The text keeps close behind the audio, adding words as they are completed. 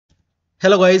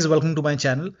Hello guys, welcome to my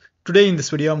channel. Today in this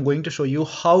video I'm going to show you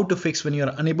how to fix when you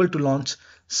are unable to launch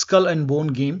Skull and Bone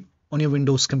game on your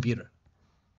Windows computer.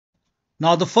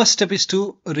 Now the first step is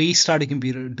to restart your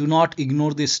computer. Do not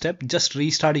ignore this step. Just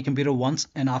restart your computer once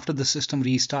and after the system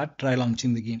restart, try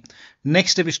launching the game.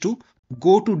 Next step is to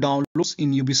go to downloads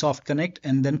in Ubisoft Connect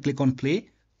and then click on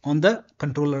play on the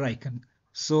controller icon.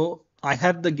 So I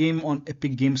have the game on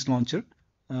Epic Games Launcher.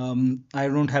 I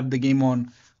don't have the game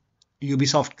on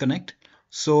Ubisoft Connect.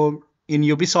 So in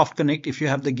Ubisoft Connect, if you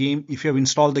have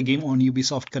installed the game on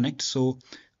Ubisoft Connect, so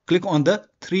click on the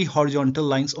three horizontal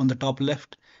lines on the top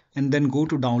left and then go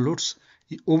to downloads.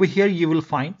 Over here you will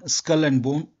find Skull and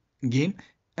Bone game,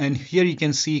 and here you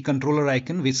can see controller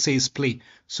icon which says play.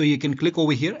 So you can click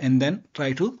over here and then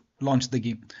try to launch the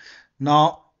game.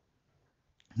 Now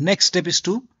next step is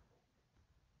to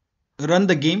run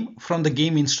the game from the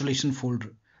game installation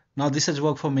folder. Now this has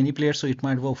worked for many players, so it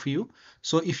might work for you.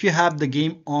 So if you have the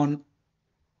game on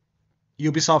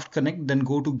Ubisoft Connect, then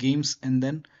go to games and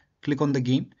then click on the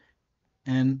game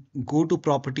and go to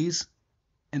properties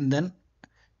and then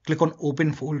click on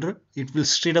open folder. It will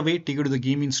straight away take you to the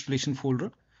game installation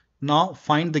folder. Now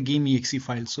find the game exe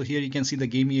file. So here you can see the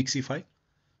game exe file.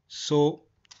 So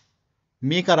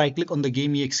make a right click on the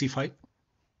game exe file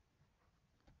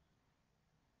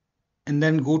and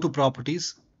then go to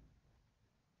properties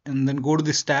and then go to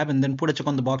this tab and then put a check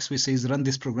on the box which says run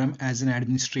this program as an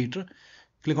administrator.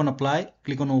 Click on apply,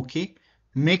 click on OK,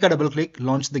 make a double click,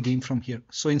 launch the game from here.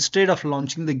 So instead of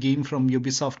launching the game from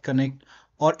Ubisoft Connect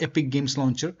or Epic Games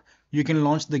Launcher, you can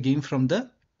launch the game from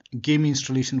the game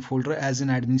installation folder as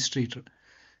an administrator.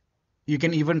 You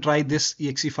can even try this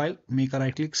exe file, make a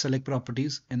right click, select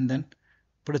properties and then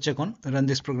put a check on run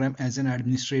this program as an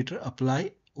administrator,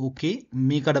 apply, OK,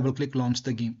 make a double click, launch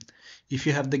the game. If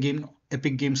you have the game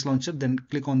Epic Games Launcher, then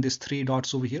click on these three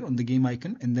dots over here on the game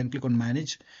icon and then click on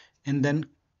manage, and then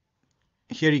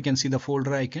here you can see the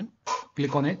folder icon.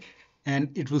 Click on it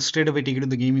and it will straight away take you to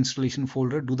the game installation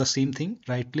folder. Do the same thing,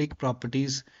 right click,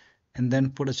 properties and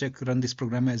then put a check, run this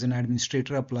program as an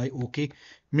administrator, apply, OK,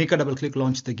 make a double click,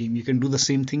 launch the game. You can do the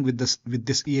same thing with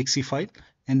this exe file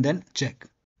and then check.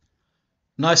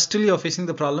 Now still you're facing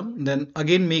the problem, then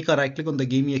again make a right click on the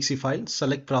game exe file,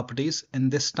 select properties and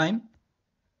this time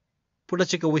put a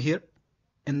check over here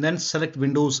and then select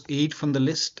Windows 8 from the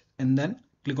list and then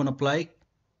click on apply,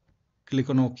 click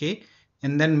on OK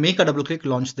and then make a double click,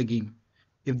 launch the game.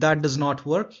 If that does not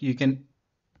work,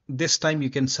 this time you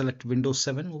can select Windows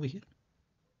 7 over here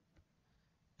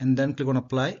and then click on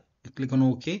apply, click on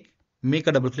OK, make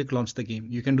a double click, launch the game.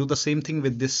 You can do the same thing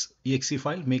with this exe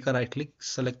file, make a right click,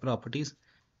 select properties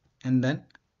and then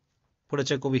put a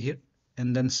check over here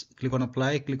and then click on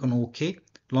apply, click on OK,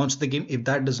 launch the game. If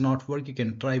that does not work, you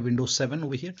can try Windows 7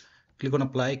 over here, click on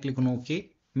apply, click on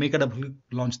OK, make a double click,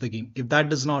 launch the game. If that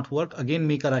does not work, again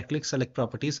make a right click, select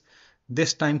properties.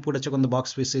 This time put a check on the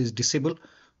box which says disable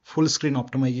full screen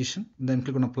optimization, then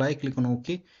click on apply, click on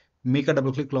OK, make a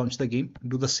double click, launch the game.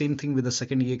 Do the same thing with the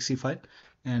second exe file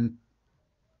and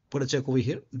put a check over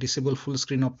here, disable full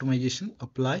screen optimization,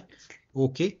 apply,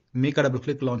 OK, make a double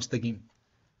click, launch the game.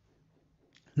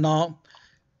 Now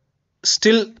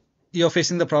still you're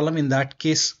facing the problem. In that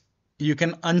case, you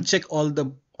can uncheck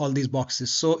all these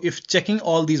boxes. So if checking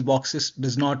all these boxes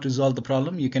does not resolve the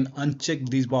problem, you can uncheck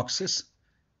these boxes.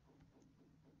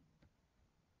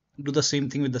 Do the same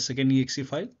thing with the second exe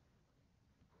file.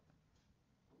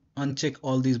 Uncheck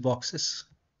all these boxes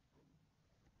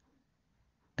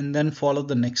and then follow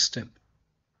the next step.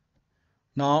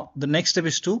 Now the next step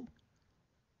is to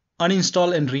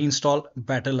uninstall and reinstall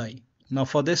Battleye. Now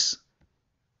for this,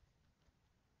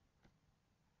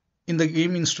 in the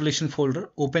game installation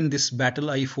folder, open this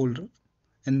Battleye folder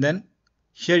and then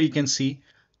here you can see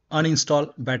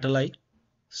uninstall Battleye.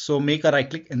 So make a right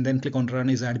click and then click on run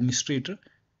as administrator,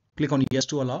 click on yes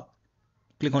to allow,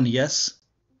 click on yes,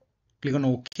 click on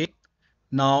OK.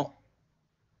 Now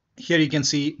here you can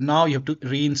see now you have to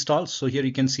reinstall. So here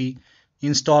you can see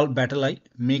install Battleye,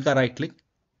 make a right click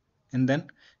and then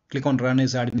click on run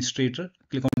as administrator,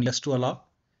 click on yes to allow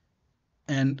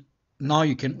and now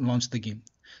you can launch the game.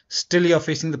 Still you're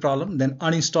facing the problem, then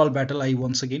uninstall Battleye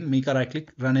once again, make a right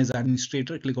click, run as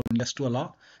administrator, click on yes to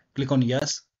allow, click on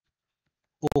yes,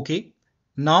 OK.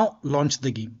 Now launch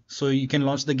the game. So you can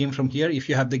launch the game from here. If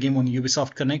you have the game on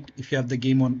Ubisoft Connect, if you have the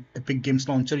game on Epic Games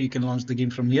Launcher, you can launch the game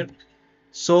from here.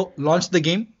 So launch the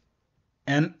game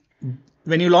and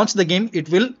when you launch the game, it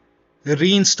will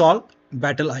reinstall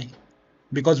Battleye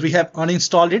because we have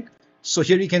uninstalled it. So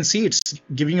here you can see it's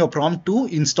giving you a prompt to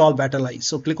install Battleye.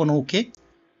 So click on OK,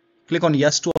 click on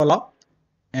yes to allow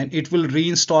and it will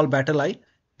reinstall Battleye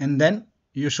and then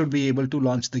you should be able to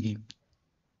launch the game.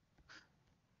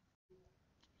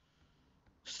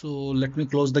 So let me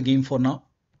close the game for now.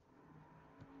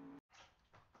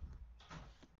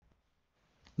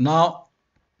 Now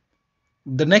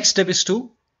the next step is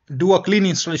to do a clean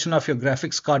installation of your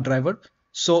graphics card driver.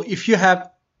 So if you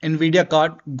have NVIDIA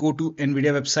card, go to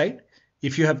NVIDIA website.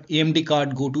 If you have AMD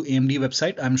card, go to AMD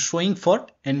website. I'm showing for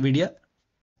NVIDIA.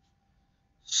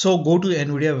 So go to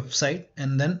NVIDIA website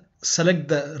and then select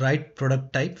the right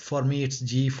product type. For me, it's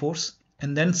GeForce.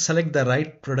 And then select the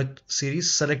right product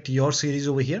series. Select your series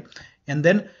over here. And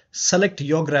then select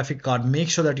your graphic card. Make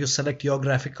sure that you select your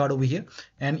graphic card over here.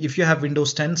 And if you have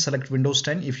Windows 10, select Windows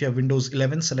 10. If you have Windows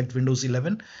 11, select Windows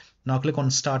 11. Now click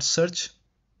on Start Search.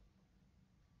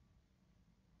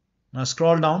 Now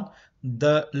scroll down.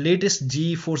 The latest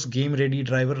GeForce Game Ready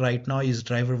driver right now is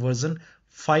driver version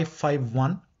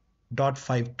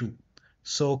 551.52.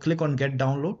 So click on Get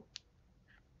Download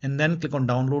and then click on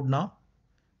Download now.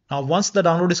 Now once the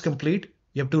download is complete,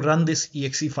 you have to run this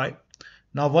exe file.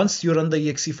 Now once you run the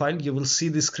exe file, you will see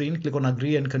this screen. Click on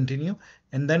Agree and Continue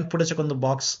and then put a check on the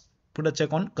box. Put a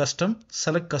check on Custom,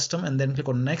 select Custom and then click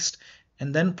on Next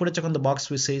and then put a check on the box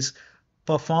which says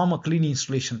Perform a clean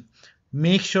installation.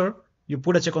 Make sure you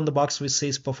put a check on the box which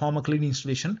says Perform a clean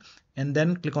installation and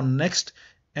then click on Next.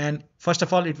 And first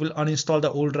of all, it will uninstall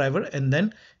the old driver and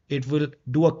then it will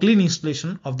do a clean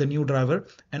installation of the new driver.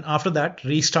 And after that,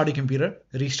 restart your computer.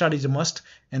 Restart is a must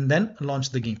and then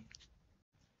launch the game.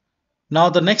 Now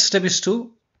the next step is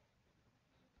to,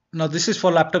 now this is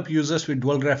for laptop users with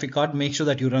dual graphic card. Make sure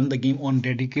that you run the game on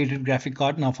dedicated graphic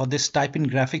card. Now for this, type in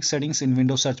graphics settings in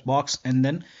Windows search box and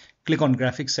then click on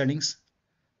graphics settings.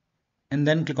 And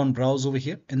then click on browse over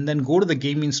here and then go to the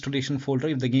game installation folder.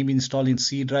 If the game is installed in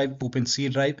C drive, open C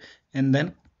drive and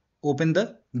then open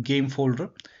the game folder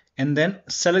and then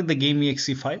select the game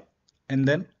exe file and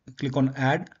then click on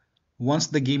add. Once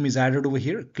the game is added over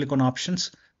here, click on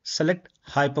options, select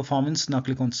high performance. Now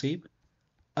click on save.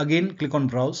 Again click on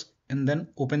browse and then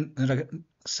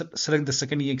select the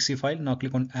second exe file. Now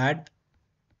click on add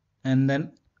and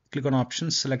then click on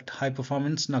options, select high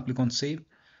performance. Now click on save.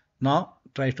 Now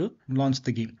try to launch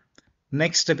the game.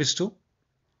 Next step is to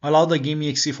allow the game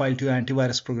exe file to your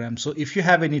antivirus program. So if you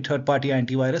have any third-party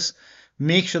antivirus,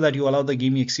 make sure that you allow the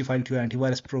game exe file to your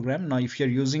antivirus program. Now if you're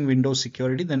using Windows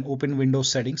security, then open Windows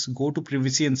settings, go to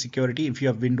privacy and security if you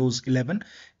have Windows 11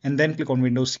 and then click on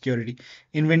Windows security.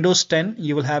 In Windows 10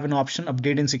 you will have an option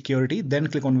update in security, then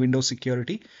click on Windows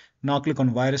security. Now click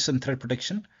on virus and threat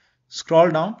protection.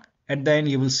 Scroll down. At the end,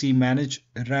 you will see manage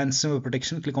ransomware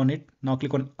protection. Click on it. Now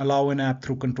click on allow an app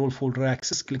through control folder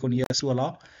access. Click on yes to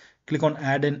allow. Click on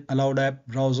add an allowed app,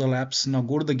 browse all apps. Now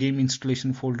go to the game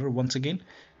installation folder once again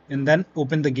and then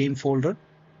open the game folder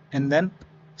and then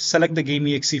select the game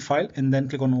exe file and then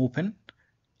click on open.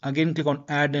 Again click on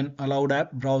add an allowed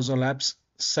app, browse all apps.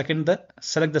 Select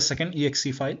the second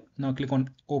exe file. Now click on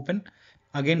open.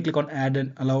 Again click on add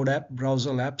an allowed app, browse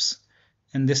all apps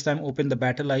and this time open the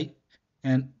Battleye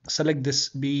and select this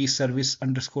BE service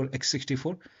underscore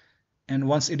x64 and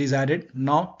once it is added,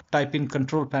 now type in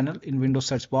control panel in Windows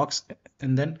search box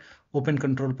and then open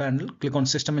control panel. Click on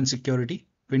system and security,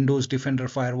 Windows Defender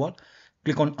Firewall.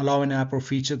 Click on allow an app or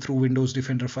feature through Windows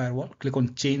Defender Firewall. Click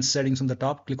on change settings on the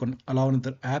top. Click on allow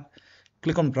another app.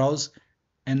 Click on browse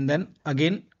and then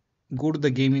again go to the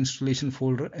game installation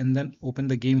folder and then open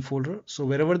the game folder. So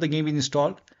wherever the game is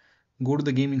installed, go to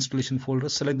the game installation folder,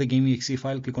 select the game exe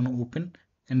file, click on open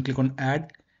and click on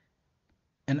add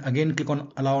and again click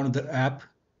on allow another app,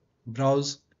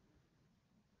 browse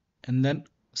and then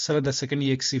select the second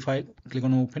exe file, click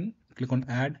on open, click on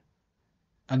add,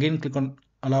 again click on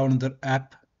allow another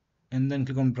app and then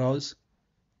click on browse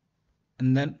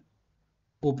and then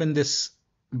open this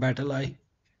Battleye,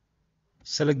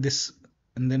 select this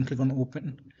and then click on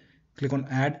open, click on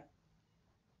add.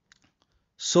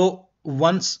 So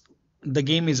once the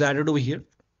game is added over here,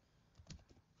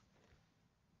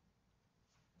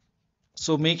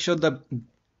 so make sure the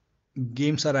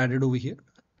games are added over here.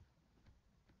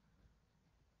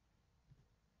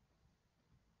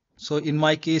 So in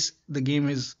my case the game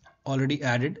is already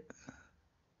added.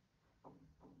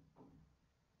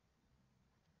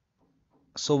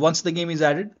 So once the game is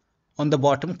added, on the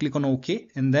bottom click on OK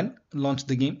and then launch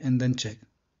the game and then check.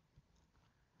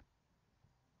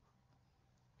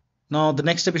 Now the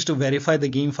next step is to verify the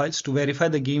game files. To verify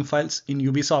the game files in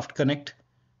Ubisoft Connect,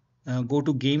 go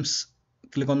to games,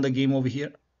 click on the game over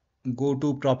here, go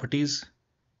to properties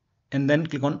and then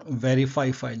click on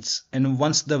verify files. And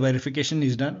once the verification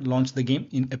is done, launch the game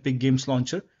in Epic Games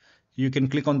Launcher. You can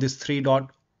click on this three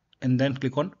dot and then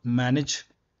click on manage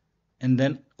and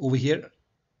then over here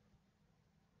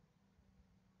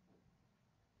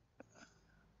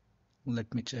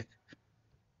Let me check.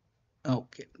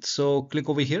 Okay, so click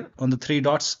over here on the three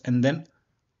dots and then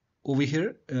over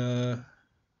here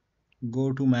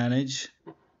go to manage.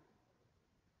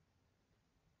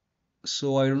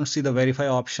 So I don't see the verify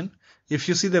option. If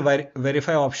you see the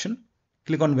verify option,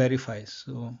 click on verify.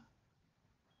 So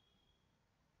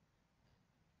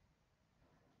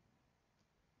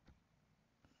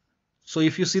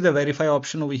if you see the verify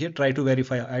option over here, try to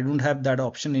verify. I don't have that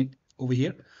option over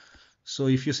here. So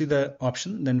if you see the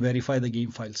option, then verify the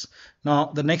game files. Now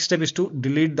the next step is to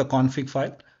delete the config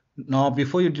file. Now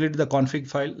before you delete the config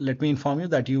file, let me inform you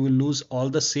that you will lose all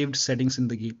the saved settings in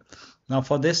the game. Now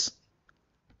for this,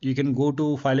 you can go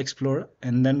to File Explorer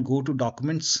and then go to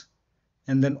Documents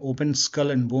and then open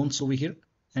Skull and Bones over here.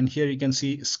 And here you can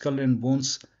see Skull and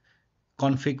Bones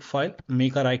config file.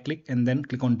 Make a right click and then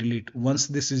click on delete. Once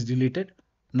this is deleted,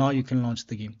 now you can launch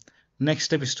the game. Next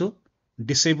step is to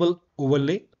disable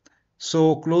overlay.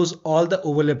 So close all the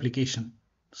overlay application.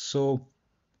 So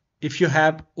if you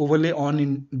have overlay on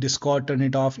in Discord, turn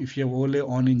it off. If you have overlay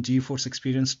on in GeForce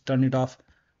Experience, turn it off.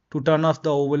 To turn off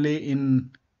the overlay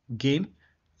in game,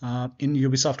 in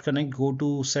Ubisoft Connect, go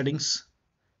to settings,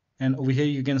 and over here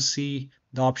you can see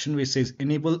the option which says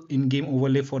enable in-game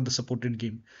overlay for the supported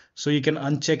game. So you can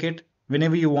uncheck it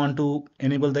whenever you want to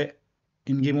enable the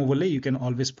in-game overlay. You can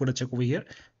always put a check over here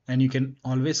and you can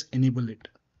always enable it.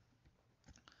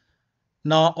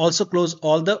 Now also close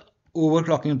all the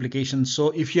overclocking applications.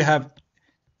 So if you have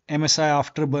MSI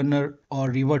Afterburner or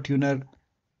River Tuner,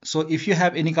 so if you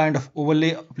have any kind of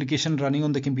overlay application running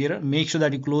on the computer, make sure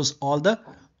that you close all the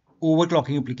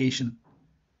overclocking application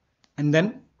and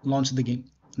then launch the game.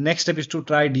 Next step is to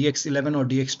try DX11 or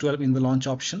DX12 in the launch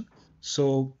option.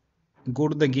 So go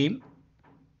to the game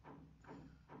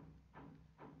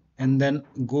and then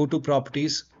go to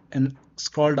properties and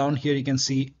scroll down. Here you can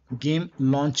see game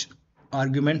launch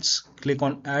arguments. Click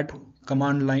on add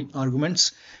command line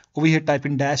arguments. Over here type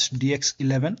in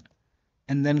 -dx11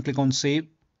 and then click on save.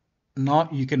 Now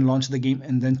you can launch the game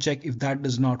and then check. If that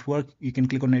does not work, you can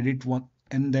click on edit one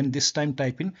and then this time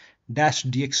type in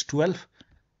 -dx12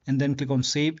 and then click on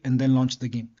save and then launch the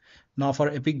game. Now for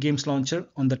Epic Games Launcher,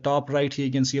 on the top right here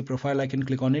you can see a profile icon.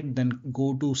 Click on it, then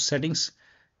go to settings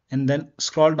and then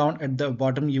scroll down. At the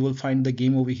bottom you will find the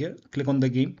game over here. Click on the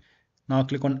game. Now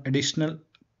click on additional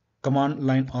command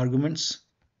line arguments.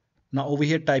 Now over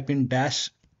here type in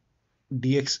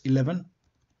 -dx11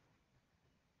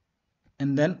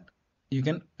 and then you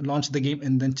can launch the game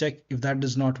and then check. If that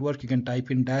does not work, you can type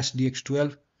in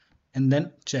 -dx12 and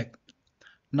then check.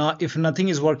 Now if nothing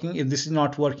is working, if this is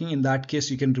not working, in that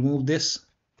case you can remove this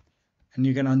and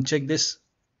you can uncheck this.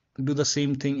 Do the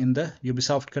same thing in the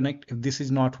Ubisoft Connect. If this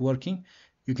is not working,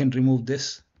 you can remove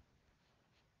this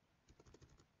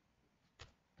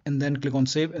and then click on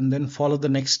save and then follow the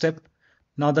next step.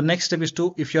 Now the next step is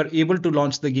to, if you're able to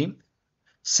launch the game,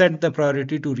 set the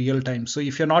priority to real time. So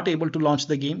if you're not able to launch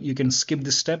the game, you can skip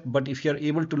this step, but if you're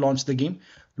able to launch the game,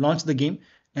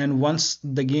 and once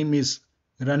the game is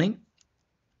running,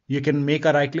 you can make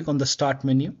a right click on the start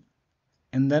menu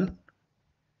and then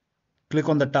click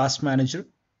on the task manager.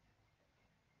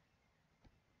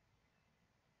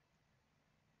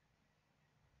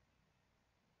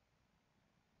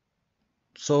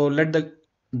 So let the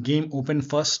game open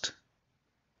first.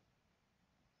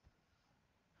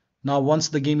 Now once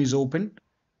the game is open,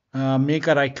 make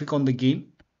a right click on the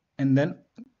game and then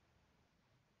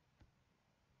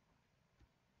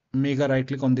make a right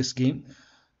click on this game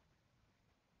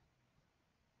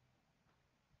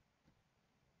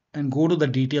and go to the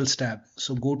details tab.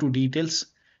 So go to details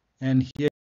and here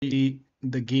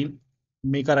the game,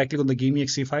 make a right click on the game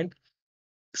exe file,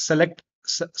 select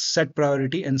set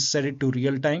priority and set it to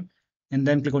real time and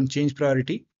then click on change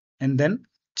priority and then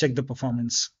check the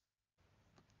performance.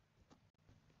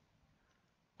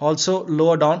 Also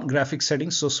lower down graphics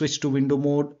settings, so switch to window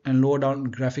mode and lower down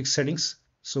graphics settings.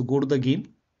 So go to the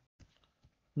game.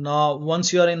 Now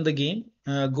once you are in the game,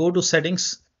 go to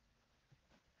settings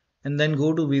and then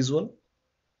go to visual.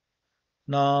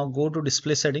 Now go to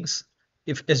display settings.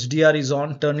 If HDR is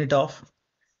on, turn it off,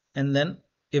 and then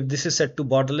if this is set to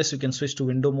borderless, you can switch to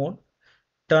window mode.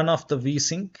 Turn off the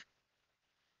VSync,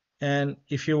 and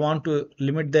if you want to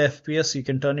limit the FPS, you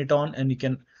can turn it on and you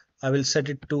can, I will set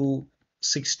it to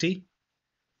 60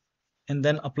 and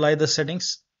then apply the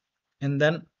settings and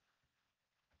then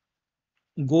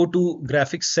go to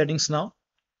graphics settings.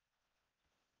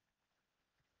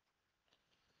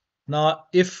 Now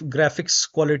if graphics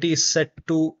quality is set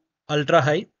to ultra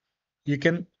high, you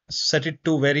can set it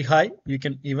to very high. You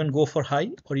can even go for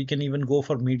high or you can even go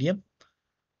for medium.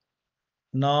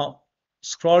 Now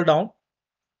scroll down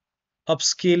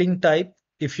Upscaling type,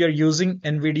 if you're using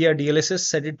NVIDIA DLSS,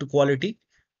 set it to quality.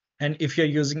 And if you're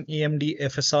using AMD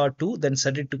FSR2, then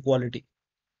set it to quality.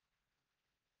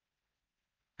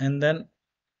 And then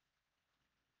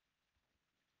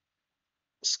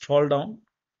scroll down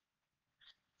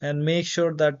and make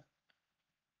sure that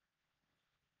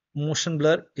motion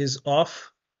blur is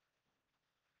off.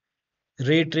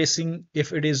 Ray tracing,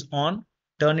 if it is on,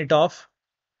 turn it off.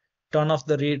 Turn off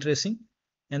the ray tracing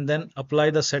and then apply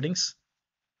the settings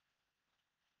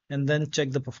and then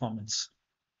check the performance.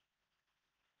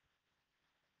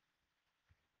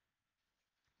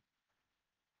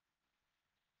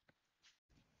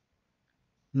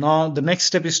 Now the next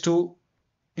step is to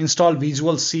install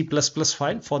Visual C++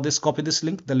 file. For this, copy this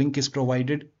link. The link is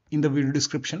provided in the video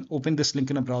description. Open this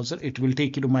link in a browser. It will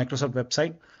take you to Microsoft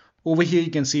website. Over here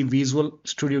you can see Visual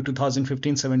Studio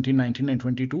 2015, 17, 19 and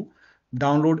 22.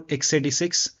 Download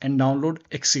x86 and download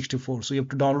x64. So you have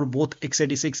to download both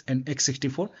x86 and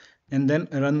x64 and then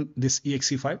run this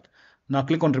exe file. Now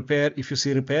click on repair. If you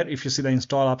see repair, if you see the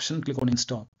install option, click on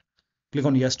install. Click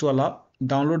on yes to allow.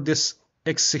 Download this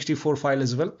x64 file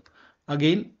as well.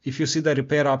 Again, if you see the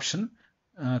repair option,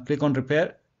 click on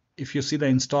repair. If you see the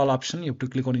install option, you have to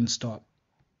click on install.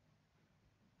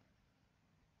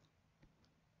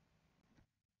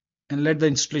 And let the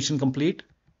installation complete.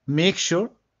 Make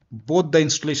sure both the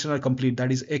installation are complete.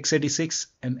 That is x86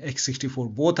 and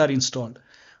x64. Both are installed.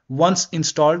 Once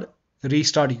installed,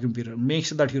 restart your computer. Make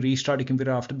sure that you restart your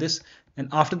computer after this. And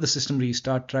after the system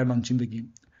restart, try launching the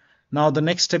game. Now the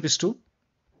next step is to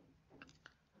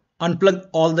unplug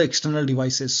all the external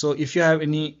devices. So if you have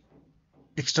any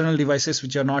external devices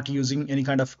which are not using any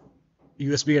kind of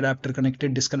USB adapter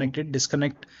connected,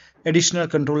 disconnect additional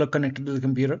controller connected to the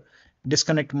computer,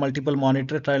 disconnect multiple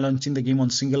monitor, try launching the game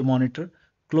on single monitor,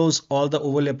 close all the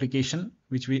overlay application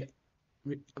which we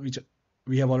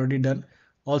have already done.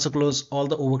 Also close all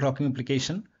the overclocking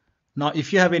application. Now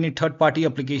if you have any third-party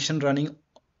application running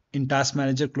in Task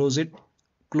Manager, close it.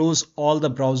 Close all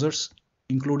the browsers,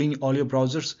 including all your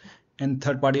browsers and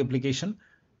third-party application.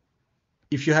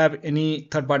 If you have any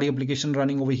third-party application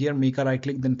running over here, make a right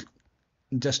click, then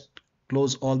just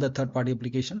close all the third-party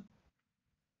application.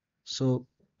 So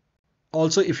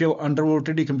also if you have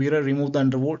undervolted your computer, remove the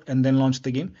undervolt and then launch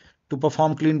the game. To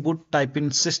perform clean boot, type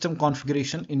in system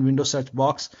configuration in Windows search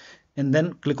box and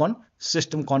then click on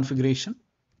system configuration.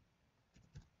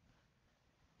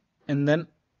 And then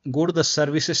go to the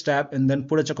services tab and then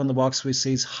put a check on the box which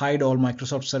says hide all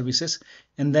Microsoft services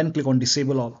and then click on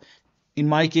disable all. In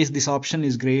my case, this option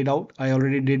is grayed out. I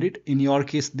already did it. In your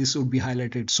case, this would be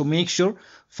highlighted. So make sure,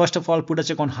 first of all, put a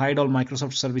check on hide all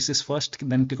Microsoft services first,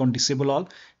 then click on disable all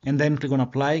and then click on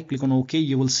apply, click on OK.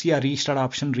 You will see a restart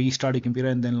option, restart your computer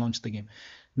and then launch the game.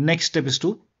 Next step is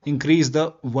to increase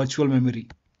the virtual memory.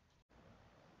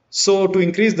 So to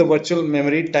increase the virtual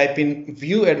memory, type in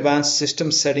View Advanced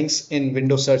System Settings in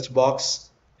Windows search box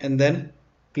and then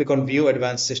click on View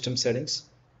Advanced System Settings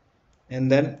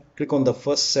and then click on the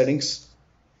first settings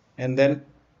and then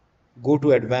go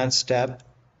to Advanced tab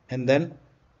and then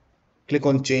click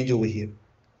on Change over here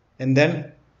and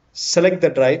then select the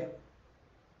drive.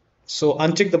 So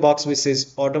uncheck the box which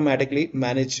says automatically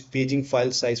manage paging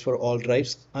file size for all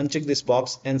drives. Uncheck this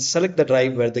box and select the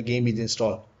drive where the game is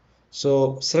installed.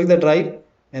 So select the drive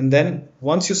and then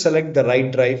once you select the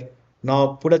right drive, now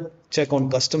put a check on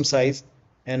custom size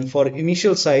and for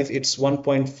initial size it's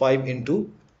 1.5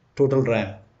 into total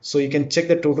RAM. So you can check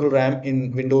the total RAM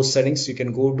in Windows settings. You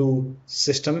can go to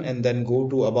system and then go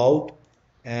to about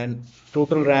and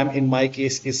total RAM in my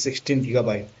case is 16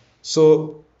 gigabyte.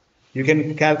 So you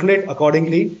can calculate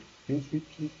accordingly.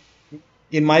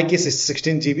 In my case it's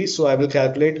 16 GB, so I will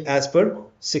calculate as per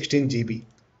 16 GB.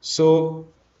 So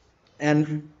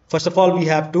and first of all we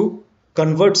have to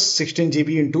convert 16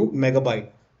 GB into megabyte.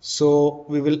 So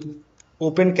we will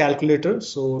open calculator.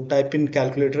 So type in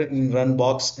calculator in run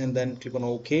box and then click on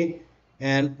OK.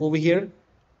 And over here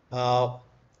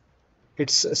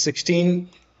it's 16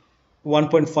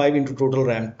 1.5 into total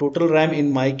RAM. Total RAM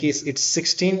in my case it's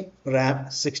 16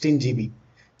 RAM 16 GB.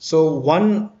 So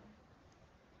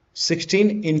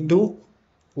 116 into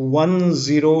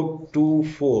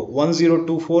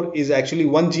 1024 is actually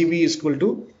 1 GB is equal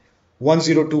to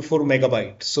 1024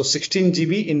 megabyte. So 16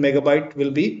 GB in megabyte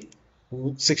will be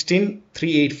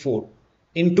 16384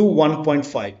 into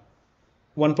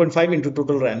 1.5 into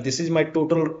total RAM. This is my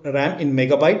total RAM in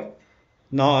megabyte.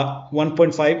 Now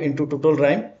 1.5 into total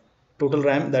RAM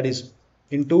that is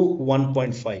into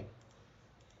 1.5.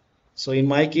 So in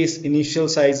my case initial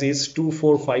size is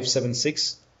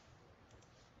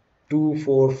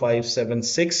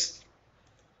 24576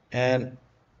 and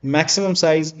maximum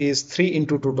size is 3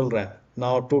 into total RAM.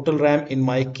 Now total RAM in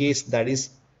my case, that is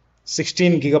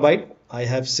 16 gigabyte. I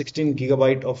have 16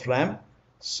 gigabyte of RAM.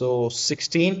 So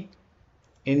 16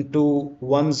 into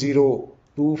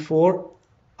 1024.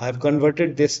 I have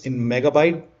converted this in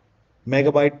megabyte.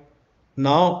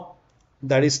 Now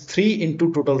that is 3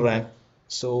 into total RAM.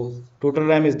 So total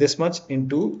RAM is this much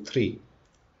into 3.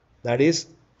 That is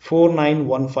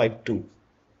 49152.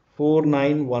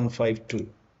 49152.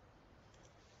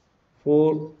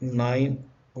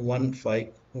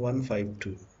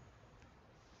 4915152.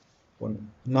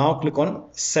 Now click on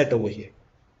set over here.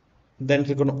 Then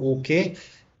click on OK.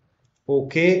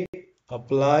 OK.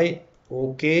 Apply.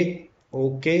 OK.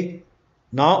 OK.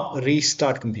 Now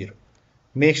restart computer.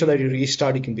 Make sure that you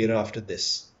restart your computer after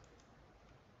this.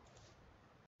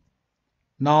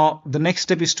 Now the next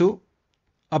step is to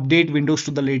update Windows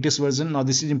to the latest version. Now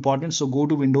this is important. So go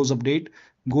to Windows Update,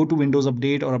 or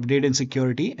Update and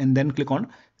Security, and then click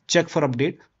on check for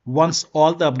update. Once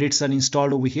all the updates are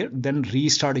installed over here, then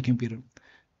restart your computer.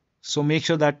 So make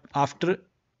sure that after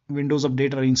Windows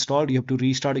Update are installed, you have to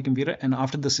restart your computer, and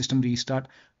after the system restart,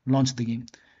 launch the game.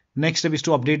 Next step is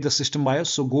to update the system BIOS.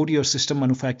 So go to your system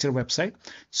manufacturer website.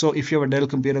 So if you have a Dell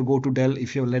computer, go to Dell.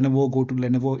 If you have Lenovo, go to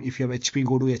Lenovo. If you have HP,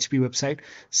 go to HP website.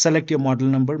 Select your model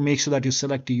number. Make sure that you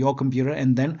select your computer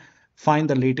and then find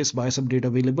the latest BIOS update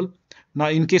available. Now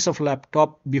in case of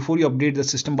laptop, before you update the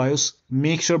system BIOS,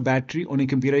 make sure battery on your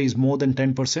computer is more than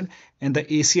 10% and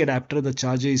the AC adapter, the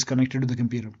charger, is connected to the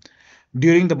computer.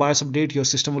 During the BIOS update, your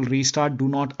system will restart. Do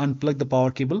not unplug the power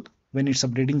cable when it's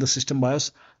updating the system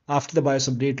BIOS. After the BIOS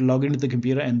update, log into the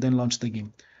computer and then launch the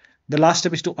game. The last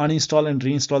step is to uninstall and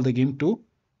reinstall the game to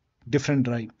different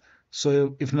drive.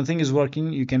 So if nothing is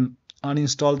working, you can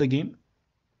uninstall the game.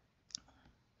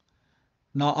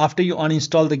 Now after you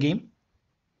uninstall the game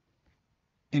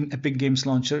in Epic Games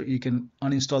Launcher, you can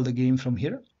uninstall the game from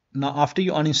here. Now after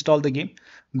you uninstall the game,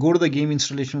 go to the game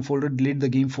installation folder, delete the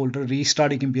game folder,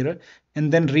 restart your computer,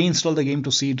 and then reinstall the game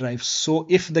to C drive. So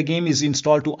if the game is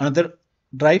installed to another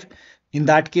drive, in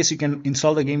that case you can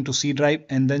install the game to C drive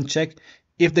and then check.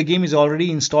 If the game is already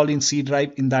installed in C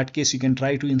drive, in that case you can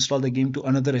try to install the game to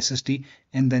another SSD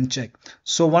and then check.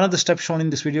 So one of the steps shown in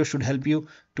this video should help you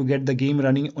to get the game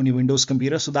running on your Windows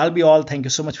computer. So that'll be all. Thank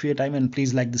you so much for your time, and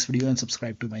please like this video and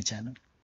subscribe to my channel.